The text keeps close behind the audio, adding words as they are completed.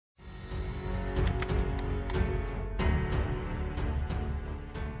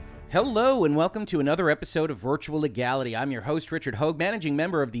Hello and welcome to another episode of Virtual Legality. I'm your host, Richard Hogue, managing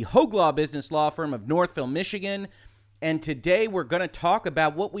member of the Hogue Law Business Law Firm of Northville, Michigan. And today we're going to talk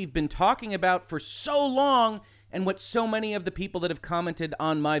about what we've been talking about for so long and what so many of the people that have commented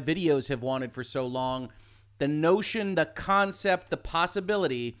on my videos have wanted for so long. The notion, the concept, the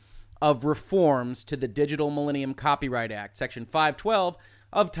possibility of reforms to the Digital Millennium Copyright Act, Section 512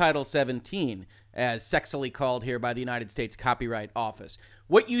 of Title 17, as sexily called here by the United States Copyright Office.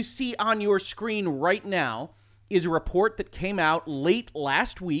 What you see on your screen right now is a report that came out late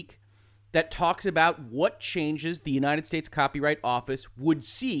last week that talks about what changes the United States Copyright Office would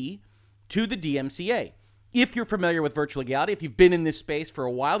see to the DMCA. If you're familiar with virtual legality, if you've been in this space for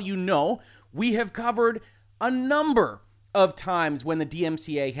a while, you know we have covered a number of times when the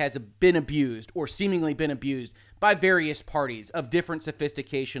DMCA has been abused or seemingly been abused by various parties of different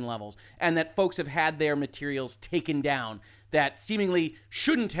sophistication levels, and that folks have had their materials taken down that seemingly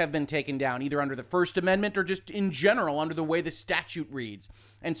shouldn't have been taken down, either under the First Amendment or just in general under the way the statute reads.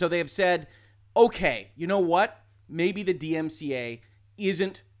 And so they have said, okay, you know what? Maybe the DMCA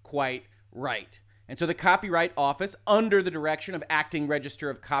isn't quite right. And so the Copyright Office, under the direction of Acting Register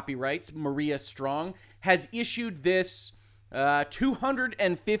of Copyrights, Maria Strong, has issued this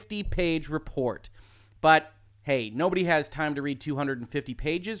 250-page report. But hey, nobody has time to read 250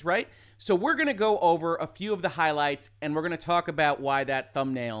 pages, right? So we're going to go over a few of the highlights, and we're going to talk about why that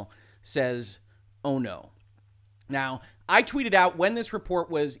thumbnail says, oh no. Now, I tweeted out when this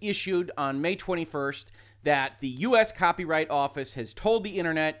report was issued on May 21st that the U.S. Copyright Office has told the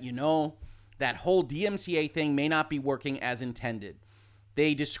internet, you know, that whole DMCA thing may not be working as intended.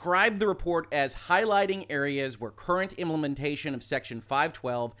 They described the report as highlighting areas where current implementation of Section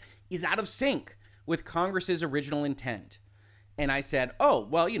 512 is out of sync with Congress's original intent. And I said, oh,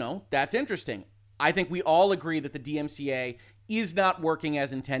 well, you know, that's interesting. I think we all agree that the DMCA is not working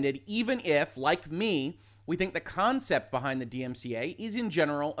as intended, even if, like me, we think the concept behind the DMCA is in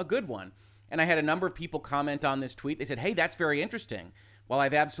general a good one. And I had a number of people comment on this tweet. They said, hey, that's very interesting. While I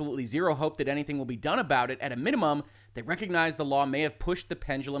have absolutely zero hope that anything will be done about it, at a minimum, they recognize the law may have pushed the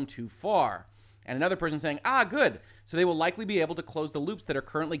pendulum too far. And another person saying, good. So they will likely be able to close the loops that are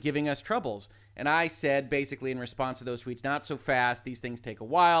currently giving us troubles. And I said, basically, in response to those tweets, not so fast. These things take a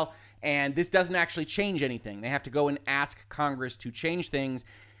while. And this doesn't actually change anything. They have to go and ask Congress to change things.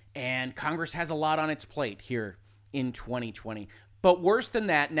 And Congress has a lot on its plate here in 2020. But worse than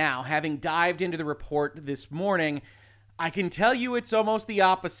that now, having dived into the report this morning, I can tell you it's almost the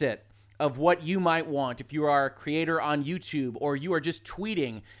opposite of what you might want if you are a creator on YouTube or you are just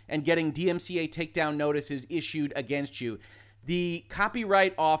tweeting and getting DMCA takedown notices issued against you. The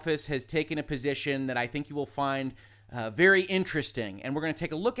Copyright Office has taken a position that I think you will find very interesting, and we're going to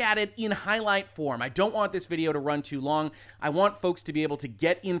take a look at it in highlight form. I don't want this video to run too long. I want folks to be able to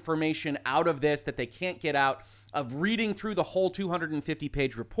get information out of this that they can't get out of reading through the whole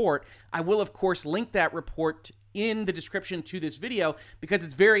 250-page report. I will, of course, link that report in the description to this video because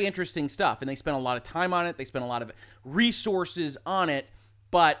it's very interesting stuff, and they spent a lot of time on it. They spent a lot of resources on it,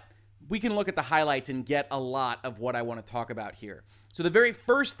 but we can look at the highlights and get a lot of what I want to talk about here. So the very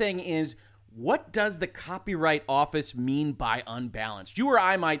first thing is, what does the Copyright Office mean by unbalanced? You or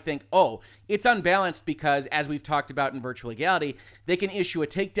I might think, oh, it's unbalanced because, as we've talked about in virtual legality, they can issue a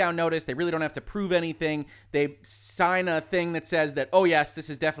takedown notice. They really don't have to prove anything. They sign a thing that says that, oh, yes, this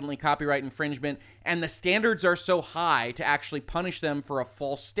is definitely copyright infringement. And the standards are so high to actually punish them for a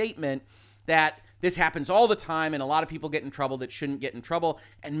false statement that this happens all the time, and a lot of people get in trouble that shouldn't get in trouble.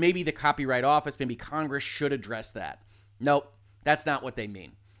 And maybe the Copyright Office, maybe Congress should address that. Nope, that's not what they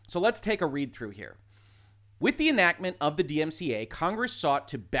mean. So let's take a read through here. With the enactment of the DMCA, Congress sought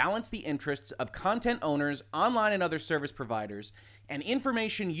to balance the interests of content owners, online and other service providers, and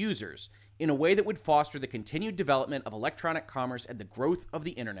information users in a way that would foster the continued development of electronic commerce and the growth of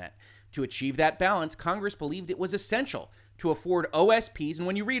the internet. To achieve that balance, Congress believed it was essential to afford OSPs, and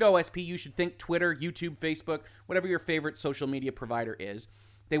when you read OSP, you should think Twitter, YouTube, Facebook, whatever your favorite social media provider is.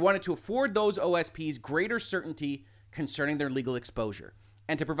 They wanted to afford those OSPs greater certainty concerning their legal exposure,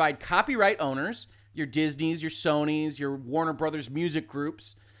 and to provide copyright owners, your Disneys, your Sonys, your Warner Brothers music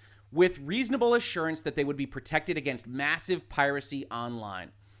groups, with reasonable assurance that they would be protected against massive piracy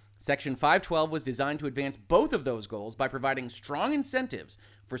online. Section 512 was designed to advance both of those goals by providing strong incentives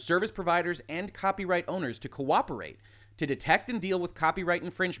for service providers and copyright owners to cooperate to detect and deal with copyright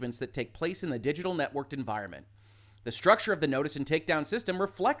infringements that take place in the digital networked environment. The structure of the notice and takedown system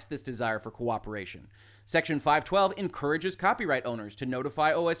reflects this desire for cooperation. Section 512 encourages copyright owners to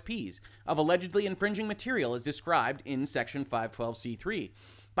notify OSPs of allegedly infringing material as described in Section 512c3.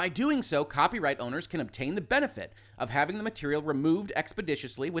 By doing so, copyright owners can obtain the benefit of having the material removed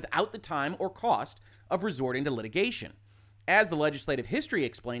expeditiously without the time or cost of resorting to litigation. As the legislative history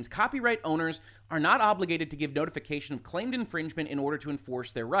explains, copyright owners are not obligated to give notification of claimed infringement in order to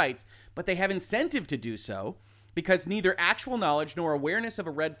enforce their rights, but they have incentive to do so because neither actual knowledge nor awareness of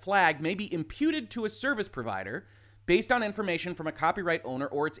a red flag may be imputed to a service provider based on information from a copyright owner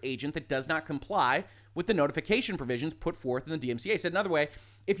or its agent that does not comply with the notification provisions put forth in the DMCA. Said another way,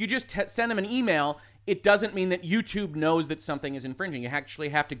 if you just send them an email, it doesn't mean that YouTube knows that something is infringing. You actually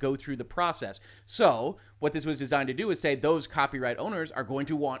have to go through the process. So what this was designed to do is say those copyright owners are going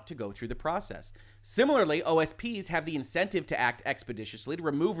to want to go through the process. Similarly, OSPs have the incentive to act expeditiously to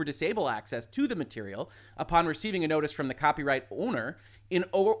remove or disable access to the material upon receiving a notice from the copyright owner in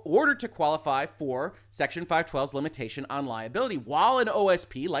order to qualify for Section 512's limitation on liability. While an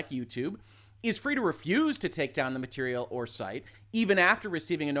OSP, like YouTube, is free to refuse to take down the material or site, even after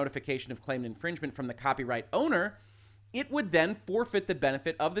receiving a notification of claimed infringement from the copyright owner, it would then forfeit the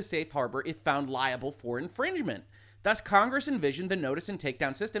benefit of the safe harbor if found liable for infringement. Thus, Congress envisioned the notice and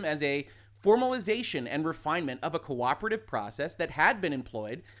takedown system as a formalization and refinement of a cooperative process that had been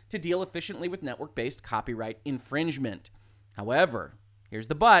employed to deal efficiently with network-based copyright infringement. However, here's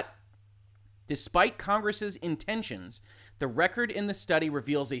the but. Despite Congress's intentions, the record in the study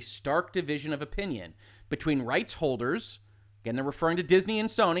reveals a stark division of opinion between rights holders, again, they're referring to Disney and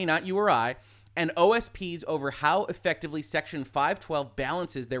Sony, not you or I, and OSPs over how effectively Section 512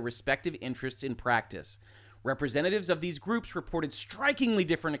 balances their respective interests in practice. Representatives of these groups reported strikingly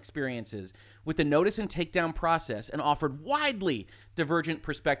different experiences with the notice and takedown process and offered widely divergent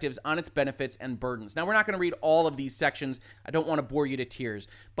perspectives on its benefits and burdens. Now, we're not going to read all of these sections. I don't want to bore you to tears,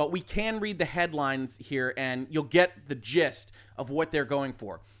 but we can read the headlines here and you'll get the gist of what they're going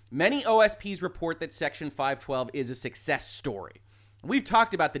for. Many OSPs report that Section 512 is a success story. We've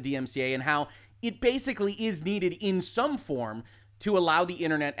talked about the DMCA and how it basically is needed in some form to allow the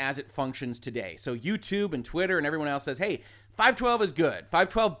internet as it functions today. So YouTube and Twitter and everyone else says, hey, 512 is good.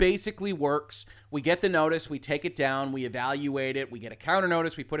 512 basically works. We get the notice, we take it down, we evaluate it, we get a counter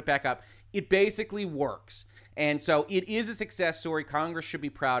notice, we put it back up. It basically works. And so it is a success story. Congress should be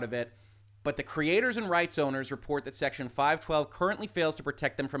proud of it. But the creators and rights owners report that Section 512 currently fails to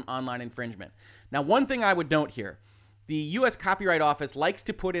protect them from online infringement. Now, one thing I would note here, the U.S. Copyright Office likes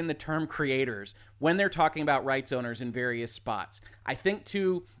to put in the term creators when they're talking about rights owners in various spots. I think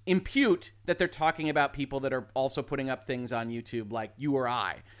to impute that they're talking about people that are also putting up things on YouTube like you or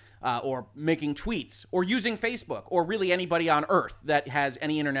I, or making tweets, or using Facebook, or really anybody on Earth that has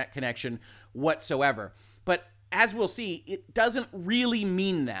any internet connection whatsoever. But as we'll see, it doesn't really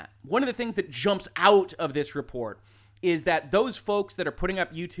mean that. One of the things that jumps out of this report is that those folks that are putting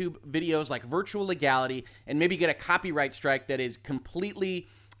up YouTube videos like virtual legality and maybe get a copyright strike that is completely,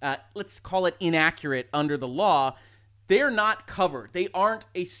 let's call it inaccurate under the law, they're not covered. They aren't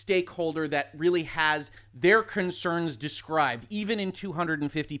a stakeholder that really has their concerns described, even in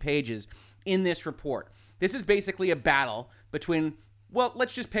 250 pages in this report. This is basically a battle between, well,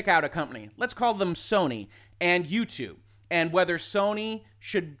 let's just pick out a company. Let's call them Sony and YouTube. And whether Sony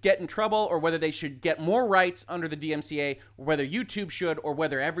should get in trouble or whether they should get more rights under the DMCA, or whether YouTube should, or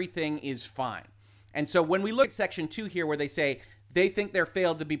whether everything is fine. And so when we look at Section 2 here where they say they think they're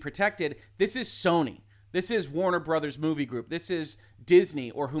failed to be protected, this is Sony. This is Warner Brothers Movie Group. This is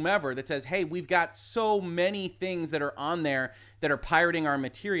Disney or whomever that says, hey, we've got so many things that are on there that are pirating our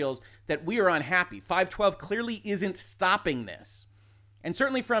materials that we are unhappy. 512 clearly isn't stopping this. And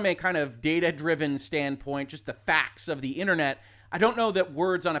certainly from a kind of data-driven standpoint, just the facts of the internet, I don't know that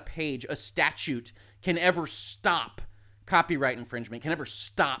words on a page, a statute, can ever stop copyright infringement, can ever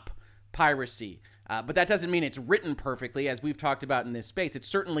stop piracy. But that doesn't mean it's written perfectly, as we've talked about in this space. It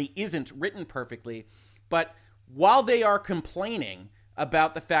certainly isn't written perfectly. But while they are complaining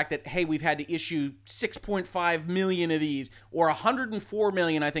about the fact that, hey, we've had to issue 6.5 million of these, or 104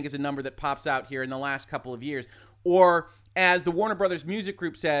 million, I think is a number that pops out here in the last couple of years, or as the Warner Brothers Music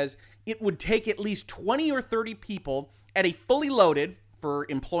Group says, it would take at least 20 or 30 people at a fully loaded, for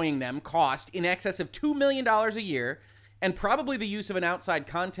employing them, cost in excess of $2 million a year, and probably the use of an outside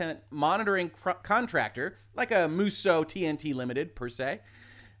content monitoring contractor, like a Musso TNT Limited, per se,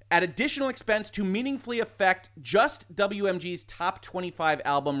 at additional expense to meaningfully affect just WMG's top 25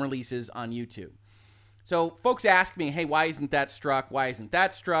 album releases on YouTube. So folks ask me, hey, why isn't that struck? Why isn't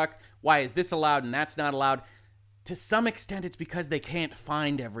that struck? Why is this allowed and that's not allowed? To some extent, it's because they can't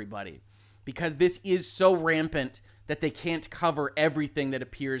find everybody. Because this is so rampant that they can't cover everything that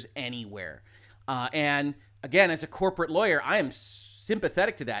appears anywhere. And again, as a corporate lawyer, I am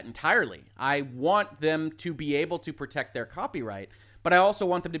sympathetic to that entirely. I want them to be able to protect their copyright. but I also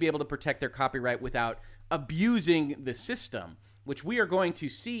want them to be able to protect their copyright without abusing the system, which we are going to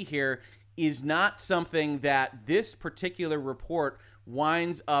see here is not something that this particular report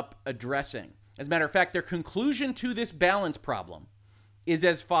winds up addressing. As a matter of fact, their conclusion to this balance problem is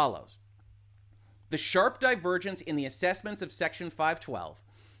as follows. The sharp divergence in the assessments of Section 512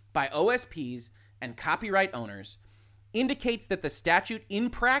 by OSPs and copyright owners indicates that the statute in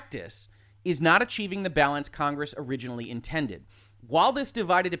practice is not achieving the balance Congress originally intended. While this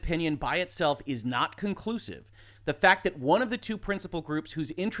divided opinion by itself is not conclusive, the fact that one of the two principal groups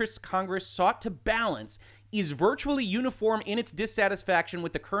whose interests Congress sought to balance is virtually uniform in its dissatisfaction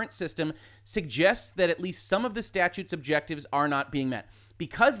with the current system suggests that at least some of the statute's objectives are not being met.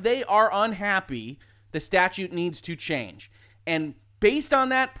 Because they are unhappy, the statute needs to change. And based on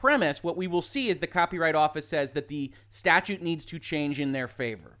that premise, what we will see is the Copyright Office says that the statute needs to change in their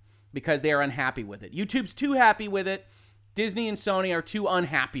favor because they are unhappy with it. YouTube's too happy with it. Disney and Sony are too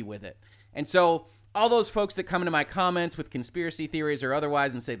unhappy with it. And so all those folks that come into my comments with conspiracy theories or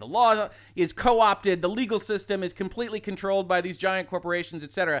otherwise and say the law is co-opted, the legal system is completely controlled by these giant corporations,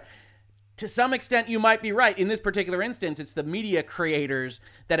 etc., to some extent, you might be right. In this particular instance, it's the media creators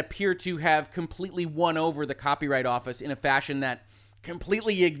that appear to have completely won over the Copyright Office in a fashion that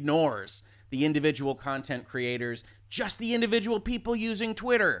completely ignores the individual content creators, just the individual people using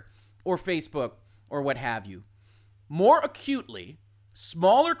Twitter or Facebook or what have you. More acutely,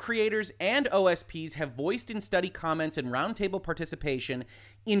 smaller creators and OSPs have voiced in study comments and roundtable participation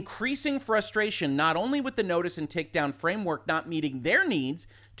increasing frustration not only with the notice and takedown framework not meeting their needs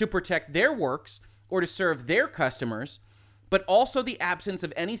to protect their works or to serve their customers, but also the absence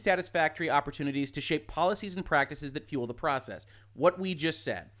of any satisfactory opportunities to shape policies and practices that fuel the process. What we just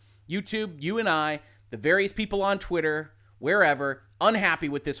said. YouTube, you and I, the various people on Twitter, wherever, unhappy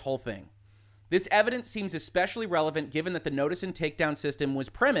with this whole thing. This evidence seems especially relevant given that the notice and takedown system was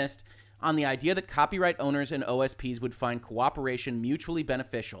premised on the idea that copyright owners and OSPs would find cooperation mutually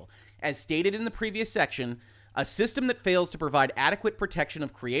beneficial. As stated in the previous section, a system that fails to provide adequate protection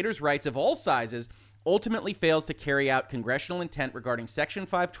of creators' rights of all sizes ultimately fails to carry out congressional intent regarding Section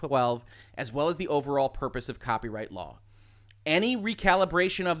 512 as well as the overall purpose of copyright law. Any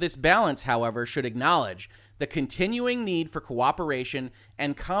recalibration of this balance, however, should acknowledge the continuing need for cooperation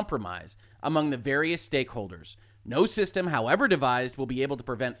and compromise among the various stakeholders. No system, however devised, will be able to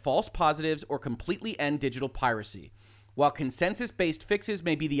prevent false positives or completely end digital piracy. While consensus-based fixes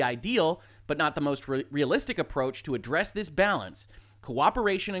may be the ideal, but not the most realistic approach to address this balance,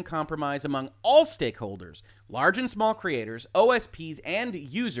 cooperation and compromise among all stakeholders, large and small creators, OSPs, and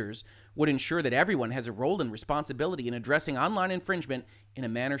users, would ensure that everyone has a role and responsibility in addressing online infringement in a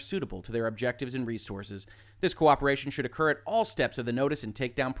manner suitable to their objectives and resources. This cooperation should occur at all steps of the notice and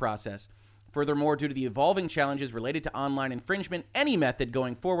takedown process. Furthermore, due to the evolving challenges related to online infringement, any method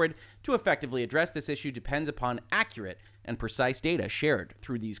going forward to effectively address this issue depends upon accurate and precise data shared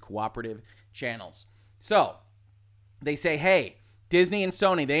through these cooperative channels. So, they say, hey, Disney and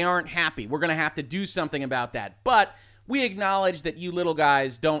Sony, they aren't happy. We're going to have to do something about that. But we acknowledge that you little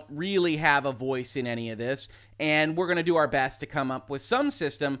guys don't really have a voice in any of this, and we're going to do our best to come up with some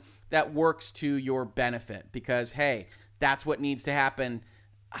system that works to your benefit because, hey, that's what needs to happen.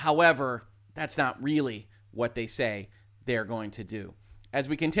 However, that's not really what they say they're going to do. As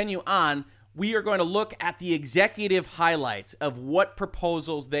we continue on, we are going to look at the executive highlights of what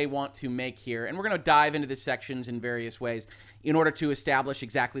proposals they want to make here, and we're going to dive into the sections in various ways in order to establish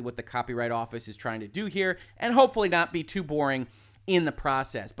exactly what the Copyright Office is trying to do here and hopefully not be too boring in the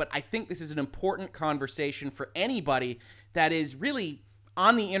process. But I think this is an important conversation for anybody that is really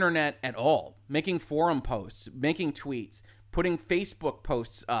on the internet at all, making forum posts, making tweets, putting Facebook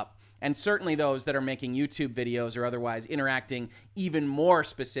posts up, and certainly those that are making YouTube videos or otherwise interacting even more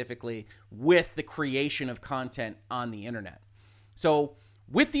specifically with the creation of content on the internet. So,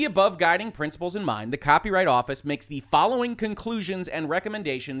 with the above guiding principles in mind, the Copyright Office makes the following conclusions and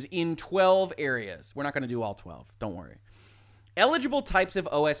recommendations in 12 areas. We're not going to do all 12, don't worry. Eligible types of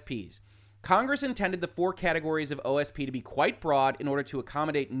OSPs. Congress intended the 4 categories of OSP to be quite broad in order to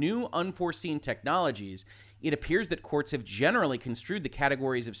accommodate new unforeseen technologies. It appears that courts have generally construed the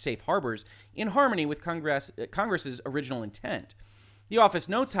categories of safe harbors in harmony with Congress's original intent. The office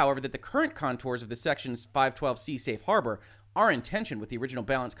notes, however, that the current contours of the Sections 512C safe harbor are in tension with the original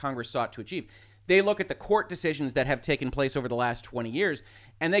balance Congress sought to achieve. They look at the court decisions that have taken place over the last 20 years,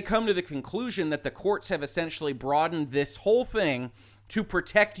 and they come to the conclusion that the courts have essentially broadened this whole thing to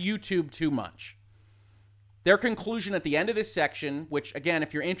protect YouTube too much. Their conclusion at the end of this section, which, again,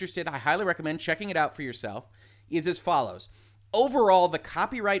 if you're interested, I highly recommend checking it out for yourself, is as follows. Overall, the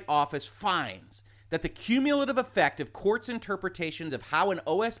Copyright Office finds that the cumulative effect of courts' interpretations of how an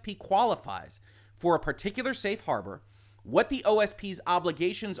OSP qualifies for a particular safe harbor, what the OSP's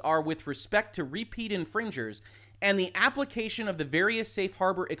obligations are with respect to repeat infringers, and the application of the various safe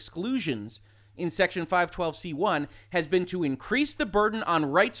harbor exclusions in Section 512c1 has been to increase the burden on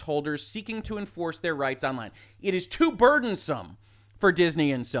rights holders seeking to enforce their rights online. It is too burdensome for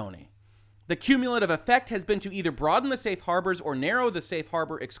Disney and Sony. The cumulative effect has been to either broaden the safe harbors or narrow the safe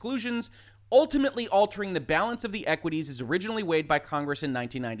harbor exclusions, ultimately altering the balance of the equities as originally weighed by Congress in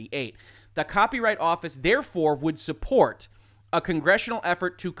 1998. The Copyright Office, therefore, would support a congressional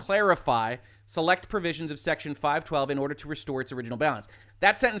effort to clarify select provisions of Section 512 in order to restore its original balance.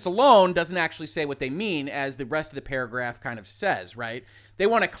 That sentence alone doesn't actually say what they mean, as the rest of the paragraph kind of says, right? They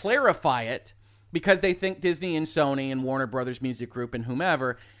want to clarify it because they think Disney and Sony and Warner Brothers Music Group and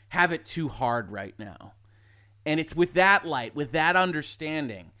whomever have it too hard right now. And it's with that light, with that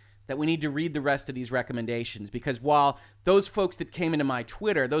understanding, that we need to read the rest of these recommendations, because while those folks that came into my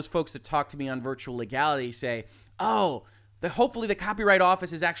Twitter, those folks that talk to me on virtual legality say, oh, hopefully the Copyright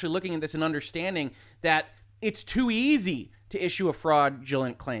Office is actually looking at this and understanding that it's too easy to issue a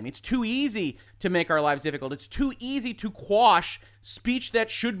fraudulent claim. It's too easy to make our lives difficult. It's too easy to quash speech that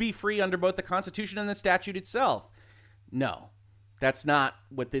should be free under both the Constitution and the statute itself. No, that's not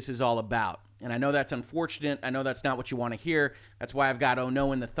what this is all about. And I know that's unfortunate. I know that's not what you want to hear. That's why I've got "oh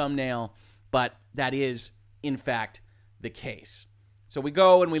no" in the thumbnail. But that is, in fact, the case. So we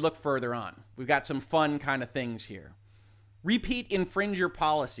go and we look further on. We've got some fun kind of things here. Repeat infringer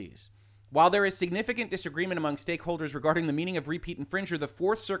policies. While there is significant disagreement among stakeholders regarding the meaning of repeat infringer, the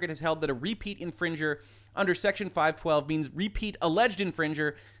Fourth Circuit has held that a repeat infringer under Section 512 means repeat alleged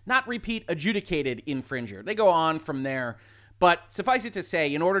infringer, not repeat adjudicated infringer. They go on from there. But suffice it to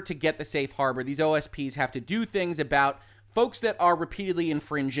say, in order to get the safe harbor, these OSPs have to do things about folks that are repeatedly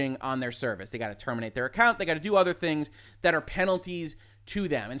infringing on their service. They got to terminate their account. They got to do other things that are penalties to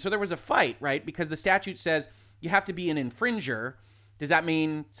them. And so there was a fight, right? Because the statute says you have to be an infringer. Does that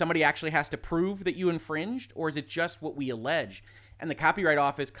mean somebody actually has to prove that you infringed, or is it just what we allege? And the Copyright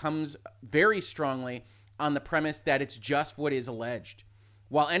Office comes very strongly on the premise that it's just what is alleged.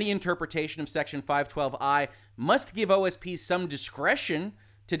 While any interpretation of Section 512I must give OSPs some discretion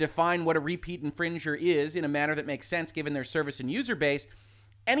to define what a repeat infringer is in a manner that makes sense given their service and user base,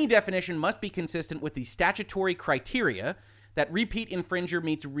 any definition must be consistent with the statutory criteria that repeat infringer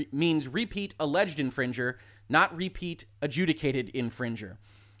means repeat alleged infringer, not repeat adjudicated infringer.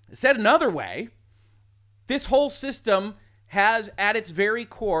 Said another way, this whole system has at its very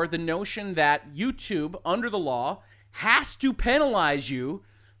core the notion that YouTube, under the law, has to penalize you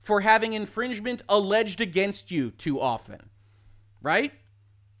for having infringement alleged against you too often, right?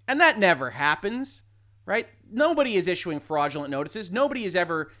 And that never happens, right? Nobody is issuing fraudulent notices. Nobody is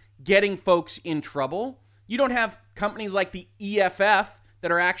ever getting folks in trouble. You don't have companies like the EFF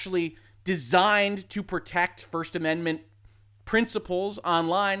that are actually designed to protect First Amendment principles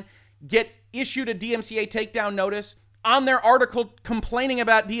online get issued a DMCA takedown notice on their article complaining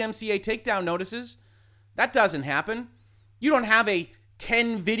about DMCA takedown notices. That doesn't happen. You don't have a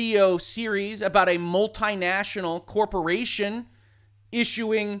 10-video series about a multinational corporation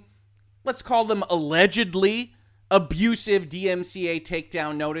issuing, let's call them allegedly abusive DMCA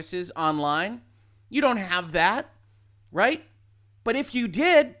takedown notices online. You don't have that, right? But if you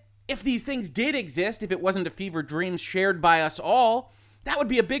did, if these things did exist, if it wasn't a fever dream shared by us all, that would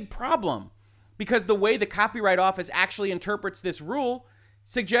be a big problem, because the way the Copyright Office actually interprets this rule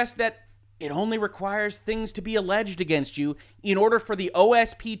suggests that it only requires things to be alleged against you in order for the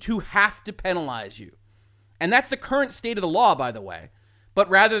OSP to have to penalize you. And that's the current state of the law, by the way. But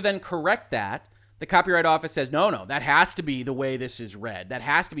rather than correct that, the Copyright Office says, no, that has to be the way this is read. That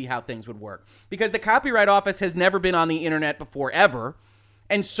has to be how things would work. Because the Copyright Office has never been on the internet before, ever,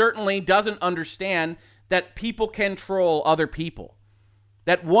 and certainly doesn't understand that people can troll other people.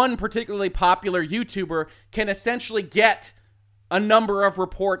 That one particularly popular YouTuber can essentially get a number of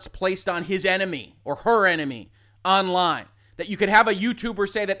reports placed on his enemy or her enemy online. That you could have a YouTuber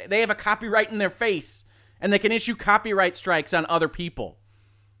say that they have a copyright in their face and they can issue copyright strikes on other people.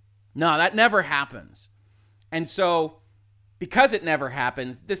 No, that never happens. And so, because it never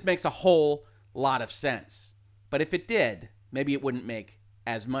happens, this makes a whole lot of sense. But if it did, maybe it wouldn't make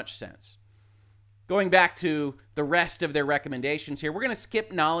as much sense. Going back to the rest of their recommendations here, we're going to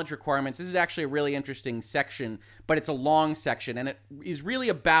skip knowledge requirements. This is actually a really interesting section, but it's a long section, and it is really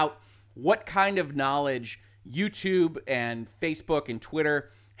about what kind of knowledge YouTube and Facebook and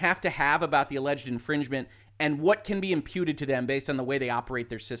Twitter have to have about the alleged infringement and what can be imputed to them based on the way they operate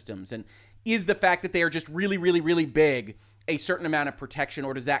their systems. And is the fact that they are just really, really, really big a certain amount of protection,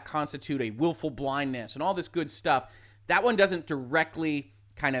 or does that constitute a willful blindness and all this good stuff? That one doesn't directly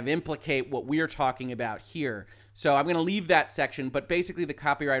kind of implicate what we're talking about here. So I'm going to leave that section, but basically the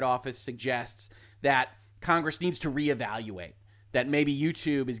Copyright Office suggests that Congress needs to reevaluate, that maybe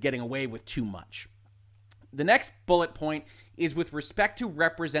YouTube is getting away with too much. The next bullet point is with respect to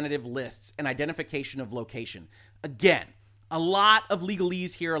representative lists and identification of location. Again, a lot of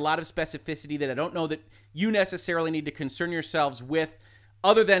legalese here, a lot of specificity that I don't know that you necessarily need to concern yourselves with,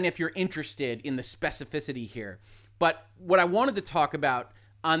 other than if you're interested in the specificity here. But what I wanted to talk about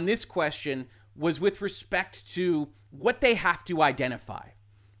on this question was with respect to what they have to identify,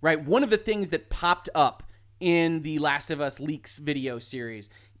 right? One of the things that popped up in the Last of Us Leaks video series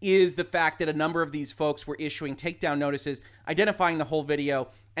is the fact that a number of these folks were issuing takedown notices, identifying the whole video,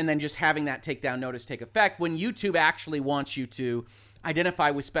 and then just having that takedown notice take effect when YouTube actually wants you to identify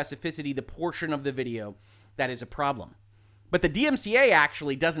with specificity the portion of the video that is a problem. But the DMCA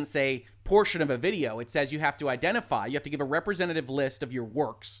actually doesn't say portion of a video. It says you have to identify, you have to give a representative list of your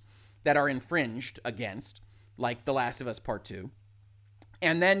works that are infringed against, like The Last of Us Part 2.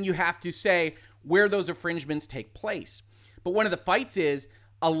 And then you have to say where those infringements take place. But one of the fights is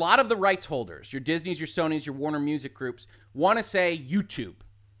a lot of the rights holders, your Disneys, your Sonys, your Warner Music Groups, want to say YouTube.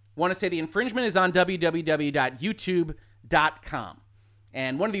 Want to say the infringement is on www.youtube.com.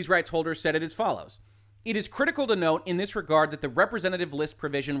 And one of these rights holders said it as follows. It is critical to note in this regard that the representative list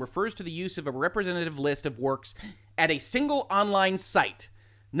provision refers to the use of a representative list of works at a single online site,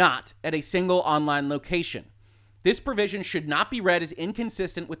 not at a single online location. This provision should not be read as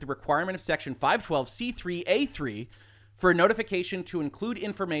inconsistent with the requirement of Section 512C3A3 for a notification to include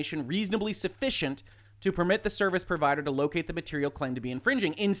information reasonably sufficient to permit the service provider to locate the material claimed to be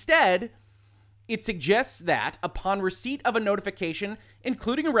infringing. Instead, it suggests that upon receipt of a notification,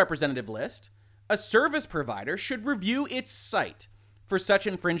 including a representative list, a service provider should review its site for such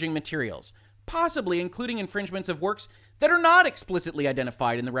infringing materials, possibly including infringements of works that are not explicitly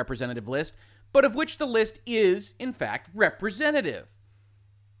identified in the representative list, but of which the list is, in fact, representative.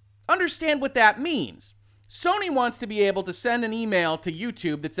 Understand what that means. Sony wants to be able to send an email to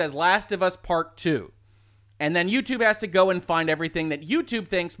YouTube that says Last of Us Part 2. And then YouTube has to go and find everything that YouTube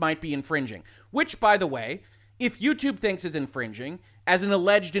thinks might be infringing. Which, by the way, if YouTube thinks is infringing, as an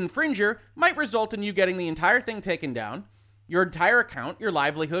alleged infringer, might result in you getting the entire thing taken down, your entire account, your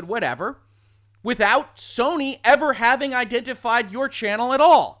livelihood, whatever, without Sony ever having identified your channel at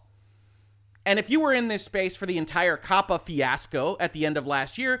all. And if you were in this space for the entire COPPA fiasco at the end of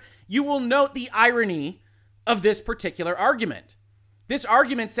last year, you will note the irony of this particular argument. This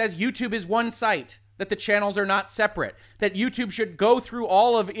argument says YouTube is one site, that the channels are not separate, that YouTube should go through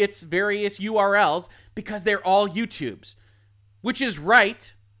all of its various URLs because they're all YouTube's, which is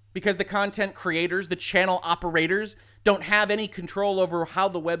right because the content creators, the channel operators, don't have any control over how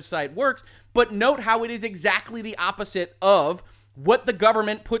the website works. But note how it is exactly the opposite of what the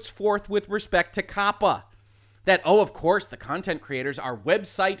government puts forth with respect to COPPA. That, oh, of course, the content creators are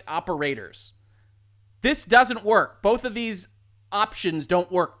website operators. This doesn't work. Both of these options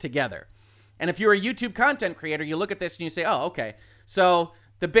don't work together. And if you're a YouTube content creator, you look at this and you say, oh, okay. So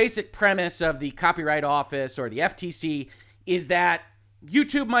the basic premise of the Copyright Office or the FTC is that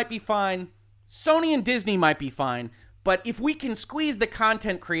YouTube might be fine, Sony and Disney might be fine, but if we can squeeze the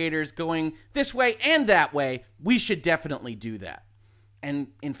content creators going this way and that way, we should definitely do that. And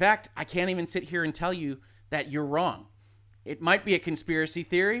in fact, I can't even sit here and tell you that you're wrong. It might be a conspiracy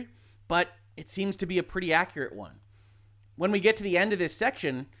theory, but it seems to be a pretty accurate one. When we get to the end of this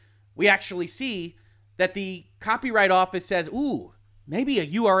section, we actually see that the Copyright Office says, ooh, maybe a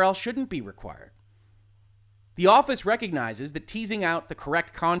URL shouldn't be required. The office recognizes that teasing out the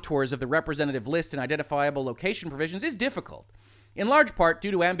correct contours of the representative list and identifiable location provisions is difficult, in large part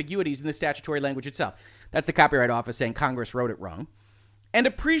due to ambiguities in the statutory language itself. That's the Copyright Office saying Congress wrote it wrong, and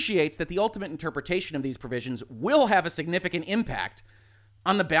appreciates that the ultimate interpretation of these provisions will have a significant impact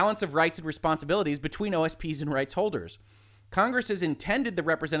on the balance of rights and responsibilities between OSPs and rights holders. Congress has intended the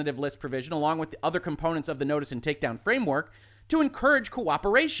representative list provision, along with the other components of the notice and takedown framework, to encourage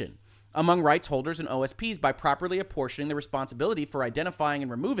cooperation among rights holders and OSPs by properly apportioning the responsibility for identifying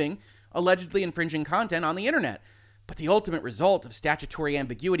and removing allegedly infringing content on the internet. But the ultimate result of statutory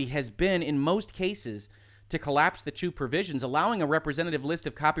ambiguity has been, in most cases, to collapse the two provisions, allowing a representative list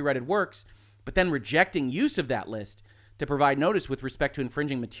of copyrighted works, but then rejecting use of that list to provide notice with respect to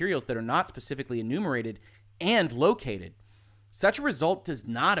infringing materials that are not specifically enumerated and located. Such a result does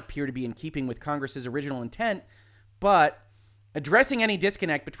not appear to be in keeping with Congress's original intent, but addressing any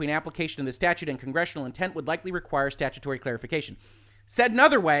disconnect between application of the statute and congressional intent would likely require statutory clarification. Said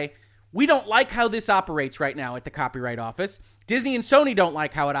another way, We don't like how this operates right now at the Copyright Office. Disney and Sony don't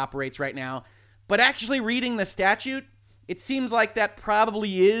like how it operates right now. But actually reading the statute, it seems like that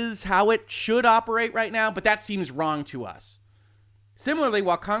probably is how it should operate right now, but that seems wrong to us. Similarly,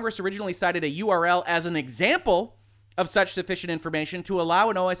 while Congress originally cited a URL as an example of such sufficient information to allow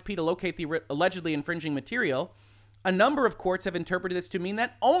an OSP to locate the allegedly infringing material, a number of courts have interpreted this to mean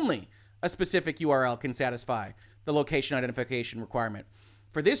that only a specific URL can satisfy the location identification requirement.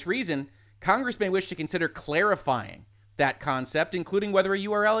 For this reason, Congress may wish to consider clarifying that concept, including whether a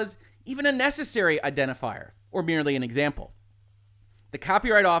URL is even a necessary identifier or merely an example. The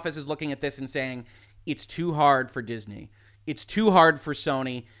Copyright Office is looking at this and saying, it's too hard for Disney. It's too hard for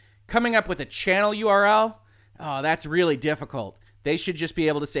Sony. Coming up with a channel URL, oh, that's really difficult. They should just be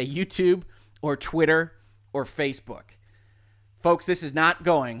able to say YouTube or Twitter or Facebook. Folks, this is not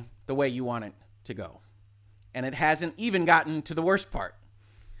going the way you want it to go. And it hasn't even gotten to the worst part.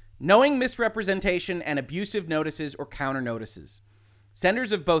 Knowing misrepresentation and abusive notices or counter notices.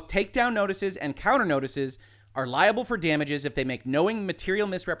 Senders of both takedown notices and counter notices are liable for damages if they make knowing material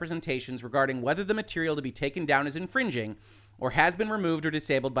misrepresentations regarding whether the material to be taken down is infringing or has been removed or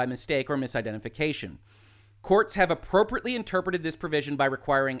disabled by mistake or misidentification. Courts have appropriately interpreted this provision by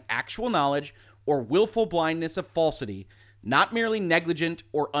requiring actual knowledge or willful blindness of falsity, not merely negligent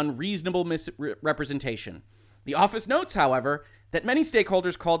or unreasonable misrepresentation. The office notes, however, that many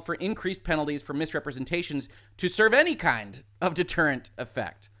stakeholders called for increased penalties for misrepresentations to serve any kind of deterrent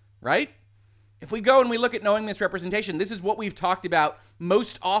effect, right? If we go and we look at knowing misrepresentation, this is what we've talked about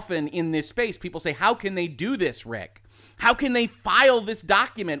most often in this space. People say, how can they do this, Rick? How can they file this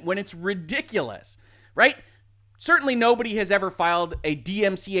document when it's ridiculous, right? Certainly nobody has ever filed a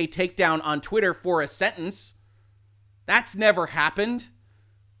DMCA takedown on Twitter for a sentence. That's never happened.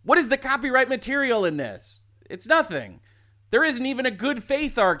 What is the copyright material in this? It's nothing. There isn't even a good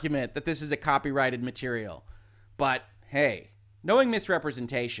faith argument that this is a copyrighted material. But hey, knowing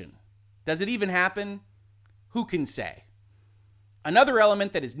misrepresentation, does it even happen? Who can say? Another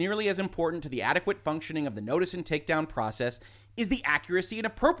element that is nearly as important to the adequate functioning of the notice and takedown process is the accuracy and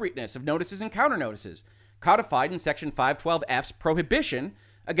appropriateness of notices and counter notices, codified in Section 512F's prohibition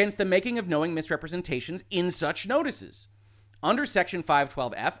against the making of knowing misrepresentations in such notices. Under Section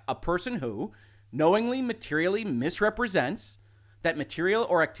 512F, a person who knowingly materially misrepresents that material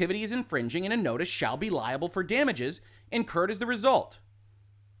or activity is infringing in a notice shall be liable for damages incurred as the result.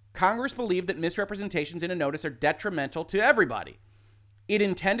 Congress believed that misrepresentations in a notice are detrimental to everybody. It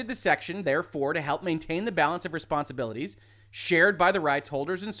intended the section, therefore, to help maintain the balance of responsibilities shared by the rights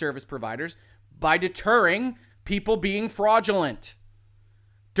holders and service providers by deterring people being fraudulent.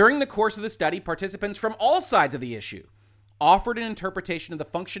 During the course of the study, participants from all sides of the issue offered an interpretation of the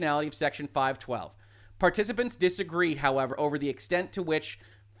functionality of Section 512. Participants disagree, however, over the extent to which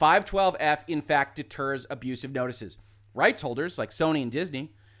 512F in fact deters abusive notices. Rights holders, like Sony and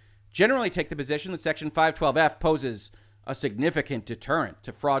Disney, generally take the position that Section 512F poses a significant deterrent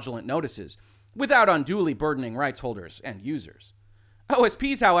to fraudulent notices without unduly burdening rights holders and users.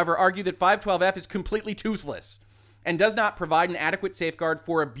 OSPs, however, argue that 512F is completely toothless and does not provide an adequate safeguard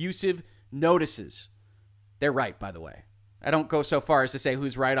for abusive notices. They're right, by the way. I don't go so far as to say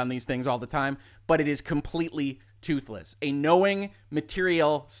who's right on these things all the time, but it is completely toothless. A knowing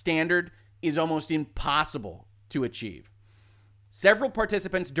material standard is almost impossible to achieve. Several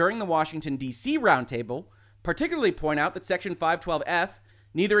participants during the Washington, D.C. roundtable particularly point out that Section 512F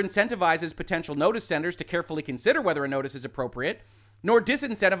neither incentivizes potential notice senders to carefully consider whether a notice is appropriate, nor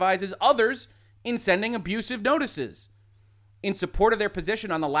disincentivizes others in sending abusive notices. In support of their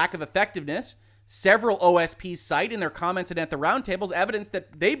position on the lack of effectiveness, several OSPs cite in their comments and at the roundtables evidence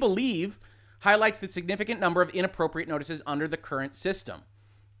that they believe highlights the significant number of inappropriate notices under the current system.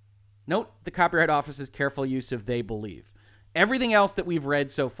 Note the Copyright Office's careful use of "they believe." Everything else that we've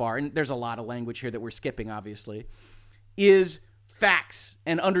read so far, and there's a lot of language here that we're skipping, obviously, is facts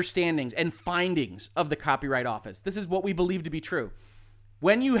and understandings and findings of the Copyright Office. This is what we believe to be true.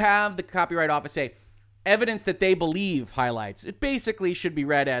 When you have the Copyright Office say, evidence that they believe highlights, it basically should be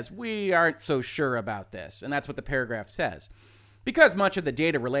read as, we aren't so sure about this. And that's what the paragraph says. Because much of the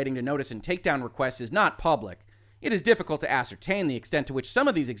data relating to notice and takedown requests is not public, it is difficult to ascertain the extent to which some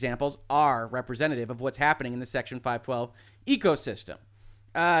of these examples are representative of what's happening in the Section 512 ecosystem.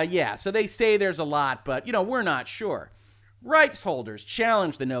 So they say there's a lot, but, we're not sure. Rights holders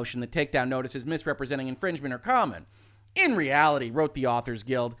challenge the notion that takedown notices misrepresenting infringement are common. In reality, wrote the Authors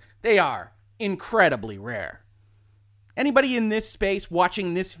Guild, they are incredibly rare. Anybody in this space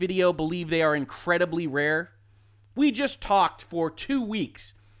watching this video believe they are incredibly rare? We just talked for 2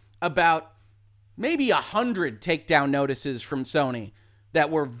 weeks about maybe 100 takedown notices from Sony that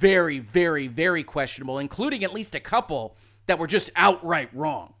were very, very, very questionable, including at least a couple that were just outright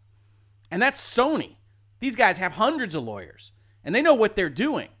wrong. And that's Sony. These guys have hundreds of lawyers, and they know what they're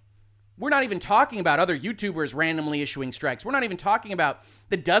doing. We're not even talking about other YouTubers randomly issuing strikes. We're not even talking about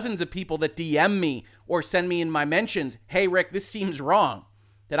the dozens of people that DM me or send me in my mentions, hey, Rick, this seems wrong,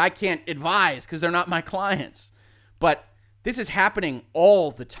 that I can't advise because they're not my clients. But this is happening all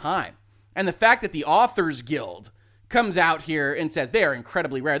the time. And the fact that the Authors Guild comes out here and says they are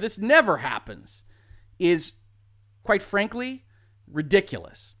incredibly rare, this never happens, is, quite frankly,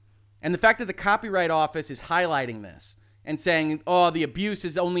 ridiculous. And the fact that the Copyright Office is highlighting this and saying, oh, the abuse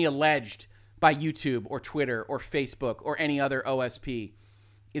is only alleged by YouTube or Twitter or Facebook or any other OSP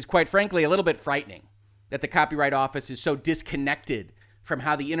is, quite frankly, a little bit frightening, that the Copyright Office is so disconnected from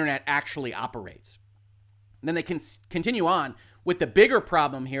how the internet actually operates. And then they can continue on with the bigger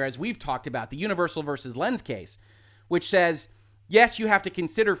problem here, as we've talked about, the Universal versus Lens case, which says, yes, you have to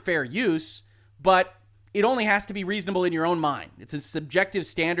consider fair use, but it only has to be reasonable in your own mind. It's a subjective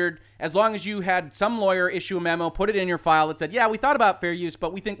standard. As long as you had some lawyer issue a memo, put it in your file that said, yeah, we thought about fair use,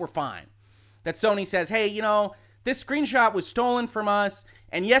 but we think we're fine. That Sony says, hey, you know, this screenshot was stolen from us,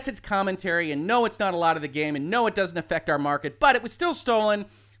 and yes, it's commentary, and no, it's not a lot of the game, and no, it doesn't affect our market, but it was still stolen,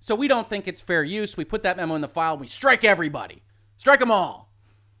 so we don't think it's fair use. We put that memo in the file, and we strike everybody. Strike them all.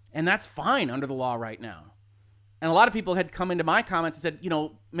 And that's fine under the law right now. And a lot of people had come into my comments and said, you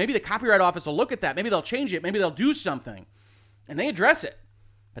know, maybe the Copyright Office will look at that. Maybe they'll change it. Maybe they'll do something. And they address it,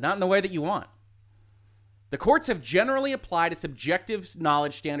 but not in the way that you want. The courts have generally applied a subjective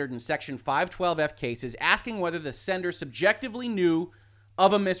knowledge standard in Section 512F cases, asking whether the sender subjectively knew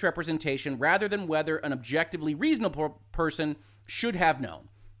of a misrepresentation rather than whether an objectively reasonable person should have known.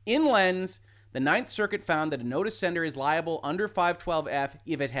 In Lens, the Ninth Circuit found that a notice sender is liable under 512F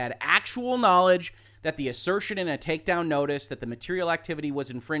if it had actual knowledge that the assertion in a takedown notice that the material activity was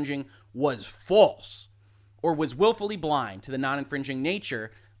infringing was false or was willfully blind to the non-infringing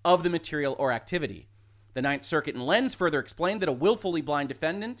nature of the material or activity. The Ninth Circuit in Lens further explained that a willfully blind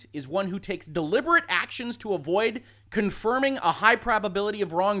defendant is one who takes deliberate actions to avoid confirming a high probability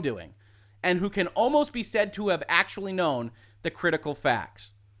of wrongdoing and who can almost be said to have actually known the critical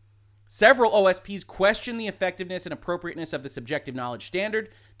facts. Several OSPs question the effectiveness and appropriateness of the subjective knowledge standard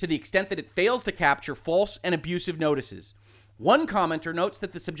to the extent that it fails to capture false and abusive notices. One commenter notes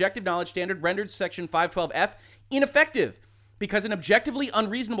that the subjective knowledge standard rendered Section 512F ineffective because an objectively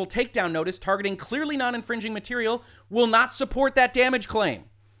unreasonable takedown notice targeting clearly non-infringing material will not support that damage claim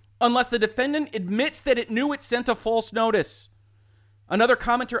unless the defendant admits that it knew it sent a false notice. Another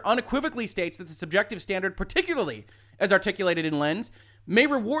commenter unequivocally states that the subjective standard, particularly as articulated in Lens, may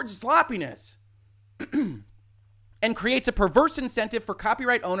reward sloppiness and creates a perverse incentive for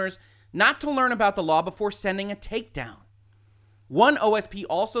copyright owners not to learn about the law before sending a takedown. One OSP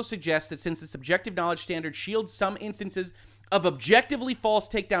also suggests that since the subjective knowledge standard shields some instances of objectively false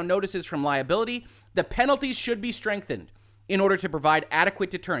takedown notices from liability, the penalties should be strengthened in order to provide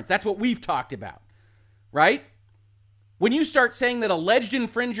adequate deterrence. That's what we've talked about, right? When you start saying that alleged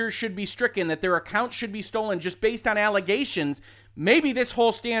infringers should be stricken, that their accounts should be stolen just based on allegations, maybe this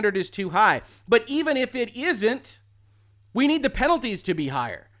whole standard is too high. But even if it isn't, we need the penalties to be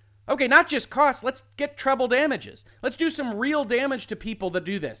higher. Okay, not just costs. Let's get treble damages. Let's do some real damage to people that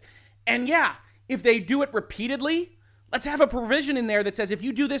do this. And yeah, if they do it repeatedly, let's have a provision in there that says if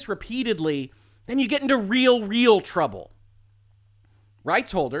you do this repeatedly, then you get into real trouble.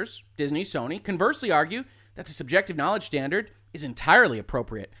 Rights holders, Disney, Sony, conversely argue that the subjective knowledge standard is entirely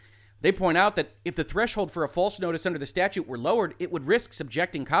appropriate. They point out that if the threshold for a false notice under the statute were lowered, it would risk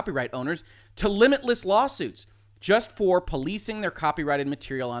subjecting copyright owners to limitless lawsuits just for policing their copyrighted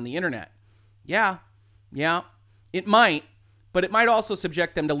material on the internet. Yeah, it might, but it might also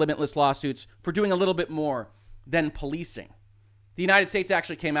subject them to limitless lawsuits for doing a little bit more than policing. The United States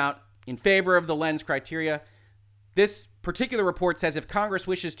actually came out in favor of the Lens criteria. This particular report says if Congress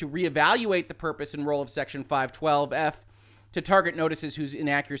wishes to reevaluate the purpose and role of Section 512F to target notices whose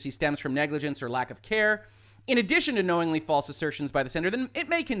inaccuracy stems from negligence or lack of care, in addition to knowingly false assertions by the sender, then it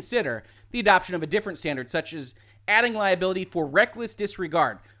may consider the adoption of a different standard, such as adding liability for reckless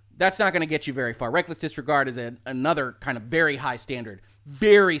disregard. That's not going to get you very far. Reckless disregard is another kind of very high standard,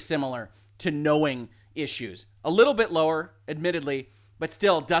 very similar to knowing issues. A little bit lower, admittedly, but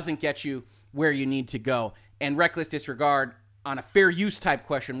still doesn't get you where you need to go. And reckless disregard on a fair use type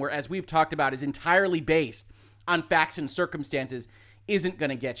question, where, as we've talked about, is entirely based on facts and circumstances, isn't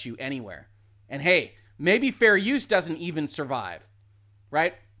going to get you anywhere. And hey, maybe fair use doesn't even survive,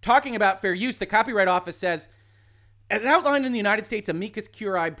 right? Talking about fair use, the Copyright Office says, As outlined in the United States amicus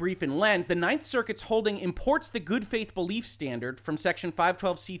curiae brief in Lens, the Ninth Circuit's holding imports the good faith belief standard from Section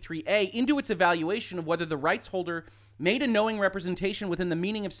 512c3a into its evaluation of whether the rights holder made a knowing representation within the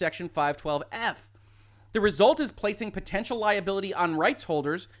meaning of Section 512f. The result is placing potential liability on rights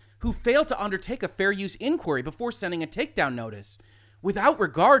holders who fail to undertake a fair use inquiry before sending a takedown notice, without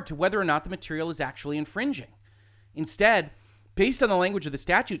regard to whether or not the material is actually infringing. Instead, based on the language of the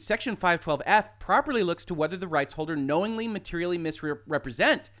statute, Section 512f properly looks to whether the rights holder knowingly materially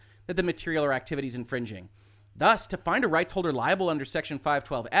misrepresent that the material or activity is infringing. Thus, to find a rights holder liable under Section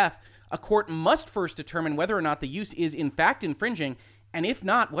 512f, a court must first determine whether or not the use is in fact infringing, and if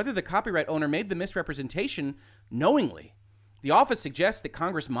not, whether the copyright owner made the misrepresentation knowingly. The office suggests that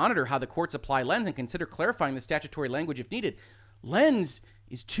Congress monitor how the courts apply Lens and consider clarifying the statutory language if needed. Lens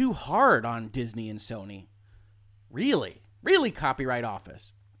is too hard on Disney and Sony. Really, Copyright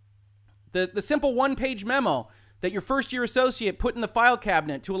Office. The simple one-page memo that your first-year associate put in the file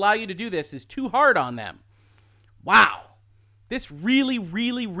cabinet to allow you to do this is too hard on them. Wow. This really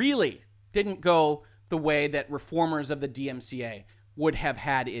didn't go the way that reformers of the DMCA would have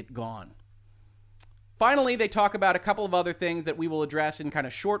had it gone. Finally, they talk about a couple of other things that we will address in kind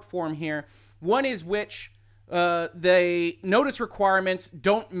of short form here. One is which the notice requirements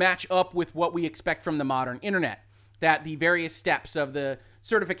don't match up with what we expect from the modern internet. That the various steps of the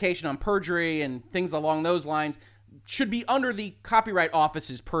certification on perjury and things along those lines should be under the Copyright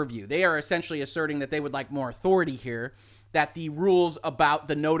Office's purview. They are essentially asserting that they would like more authority here, that the rules about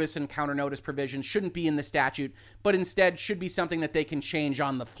the notice and counter notice provisions shouldn't be in the statute, but instead should be something that they can change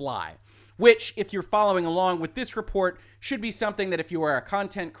on the fly. Which, if you're following along with this report, should be something that if you are a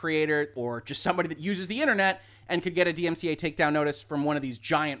content creator or just somebody that uses the internet and could get a DMCA takedown notice from one of these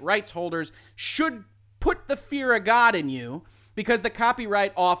giant rights holders, should put the fear of God in you, because the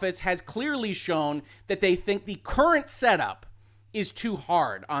Copyright Office has clearly shown that they think the current setup is too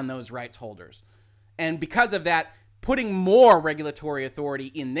hard on those rights holders. And because of that, putting more regulatory authority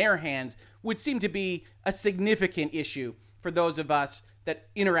in their hands would seem to be a significant issue for those of us that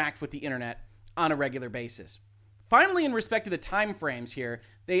interact with the internet on a regular basis. Finally, in respect to the time frames here,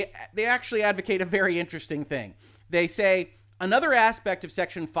 they actually advocate a very interesting thing. They say, another aspect of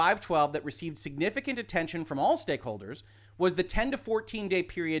Section 512 that received significant attention from all stakeholders was the 10 to 14 day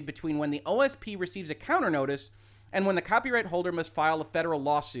period between when the OSP receives a counter notice and when the copyright holder must file a federal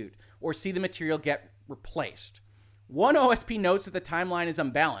lawsuit or see the material get replaced. One OSP notes that the timeline is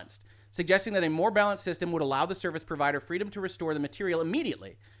unbalanced, suggesting that a more balanced system would allow the service provider freedom to restore the material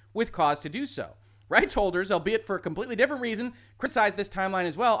immediately, with cause to do so. Rights holders, albeit for a completely different reason, criticize this timeline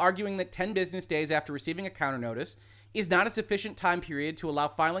as well, arguing that 10 business days after receiving a counter notice is not a sufficient time period to allow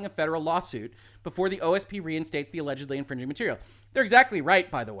filing a federal lawsuit before the OSP reinstates the allegedly infringing material. They're exactly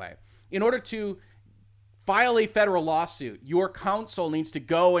right, by the way. In order to file a federal lawsuit, your counsel needs to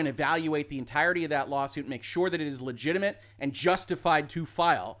go and evaluate the entirety of that lawsuit, make sure that it is legitimate and justified to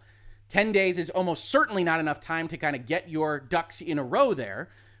file. 10 days is almost certainly not enough time to kind of get your ducks in a row there,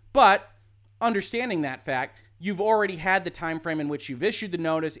 but understanding that fact, you've already had the time frame in which you've issued the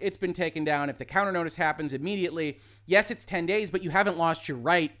notice. It's been taken down. If the counter notice happens immediately, yes, it's 10 days, but you haven't lost your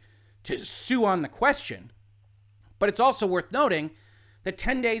right to sue on the question. But it's also worth noting that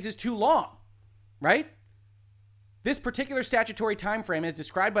 10 days is too long, right? This particular statutory time frame, as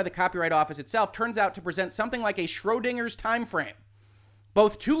described by the Copyright Office itself, turns out to present something like a Schrodinger's time frame.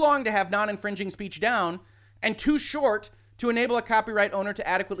 Both too long to have non-infringing speech down and too short to enable a copyright owner to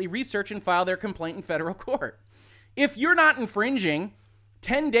adequately research and file their complaint in federal court. If you're not infringing,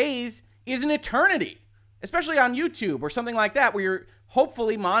 10 days is an eternity, especially on YouTube or something like that, where you're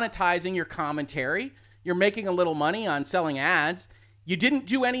hopefully monetizing your commentary. You're making a little money on selling ads. You didn't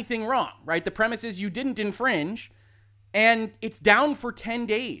do anything wrong, right? The premise is you didn't infringe, and it's down for 10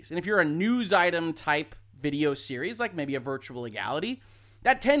 days. And if you're a news item type video series, like maybe a virtual legality,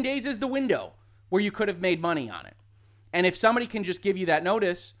 that 10 days is the window where you could have made money on it. And if somebody can just give you that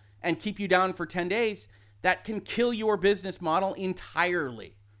notice and keep you down for 10 days, that can kill your business model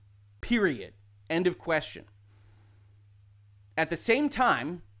entirely. Period. End of question. At the same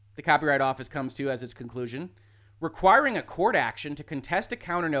time, the Copyright Office comes to as its conclusion, requiring a court action to contest a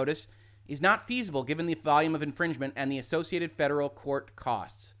counter notice is not feasible given the volume of infringement and the associated federal court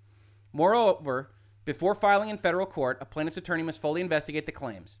costs. Moreover, before filing in federal court, a plaintiff's attorney must fully investigate the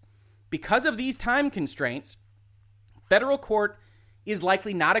claims. Because of these time constraints, federal court is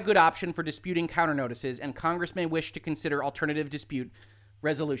likely not a good option for disputing counter notices, and Congress may wish to consider alternative dispute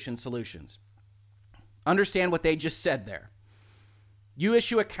resolution solutions. Understand what they just said there. You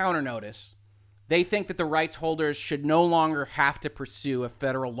issue a counter notice. They think that the rights holders should no longer have to pursue a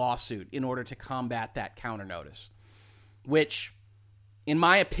federal lawsuit in order to combat that counter notice. which, in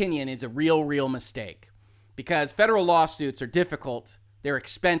my opinion, is a real mistake. Because federal lawsuits are difficult, they're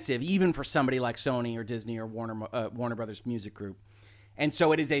expensive, even for somebody like Sony or Disney or Warner Brothers Music Group. And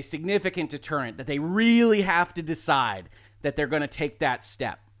so it is a significant deterrent that they really have to decide that they're going to take that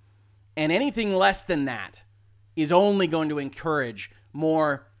step. And anything less than that is only going to encourage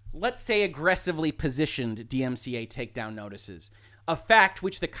more, let's say, aggressively positioned DMCA takedown notices, a fact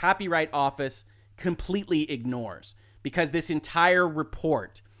which the Copyright Office completely ignores, because this entire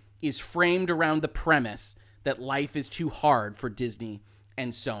report is framed around the premise that life is too hard for Disney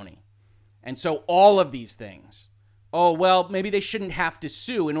and Sony. And so all of these things, oh, well, maybe they shouldn't have to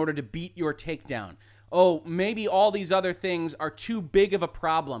sue in order to beat your takedown. Oh, maybe all these other things are too big of a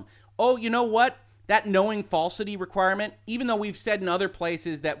problem. Oh, you know what? That knowing falsity requirement, even though we've said in other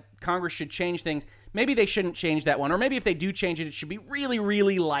places that Congress should change things, maybe they shouldn't change that one. Or maybe if they do change it, it should be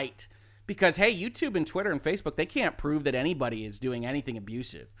really light. Because, hey, YouTube and Twitter and Facebook, they can't prove that anybody is doing anything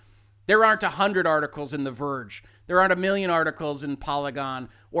abusive. There aren't 100 articles in The Verge. There aren't 1 million articles in Polygon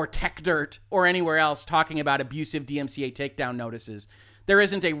or TechDirt or anywhere else talking about abusive DMCA takedown notices. There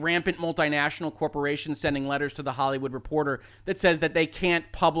isn't a rampant multinational corporation sending letters to The Hollywood Reporter that says that they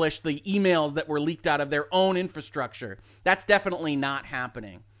can't publish the emails that were leaked out of their own infrastructure. That's definitely not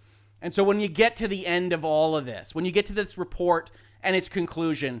happening. And so when you get to the end of all of this, when you get to this report and its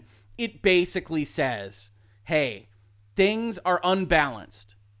conclusion, it basically says, hey, things are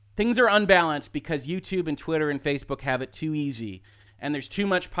unbalanced. Things are unbalanced because YouTube and Twitter and Facebook have it too easy, and there's too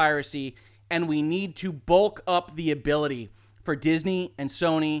much piracy, and we need to bulk up the ability for Disney and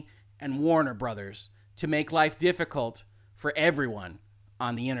Sony and Warner Brothers to make life difficult for everyone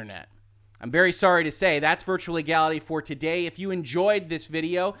on the internet. I'm very sorry to say that's Virtual Legality for today. If you enjoyed this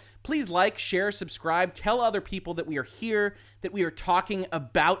video, please like, share, subscribe, tell other people that we are here, that we are talking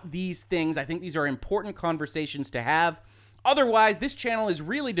about these things. I think these are important conversations to have. Otherwise, this channel is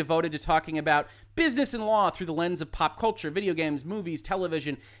really devoted to talking about business and law through the lens of pop culture, video games, movies,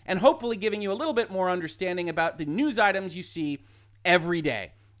 television, and hopefully giving you a little bit more understanding about the news items you see every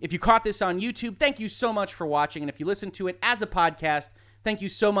day. If you caught this on YouTube, thank you so much for watching. And if you listen to it as a podcast, thank you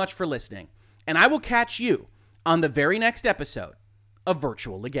so much for listening. And I will catch you on the very next episode of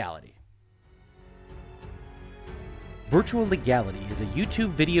Virtual Legality. Virtual Legality is a YouTube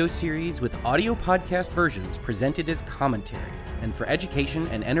video series with audio podcast versions presented as commentary and for education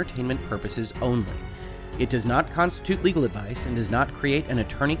and entertainment purposes only. It does not constitute legal advice and does not create an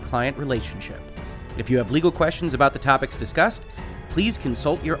attorney-client relationship. If you have legal questions about the topics discussed, please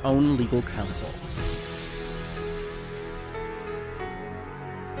consult your own legal counsel.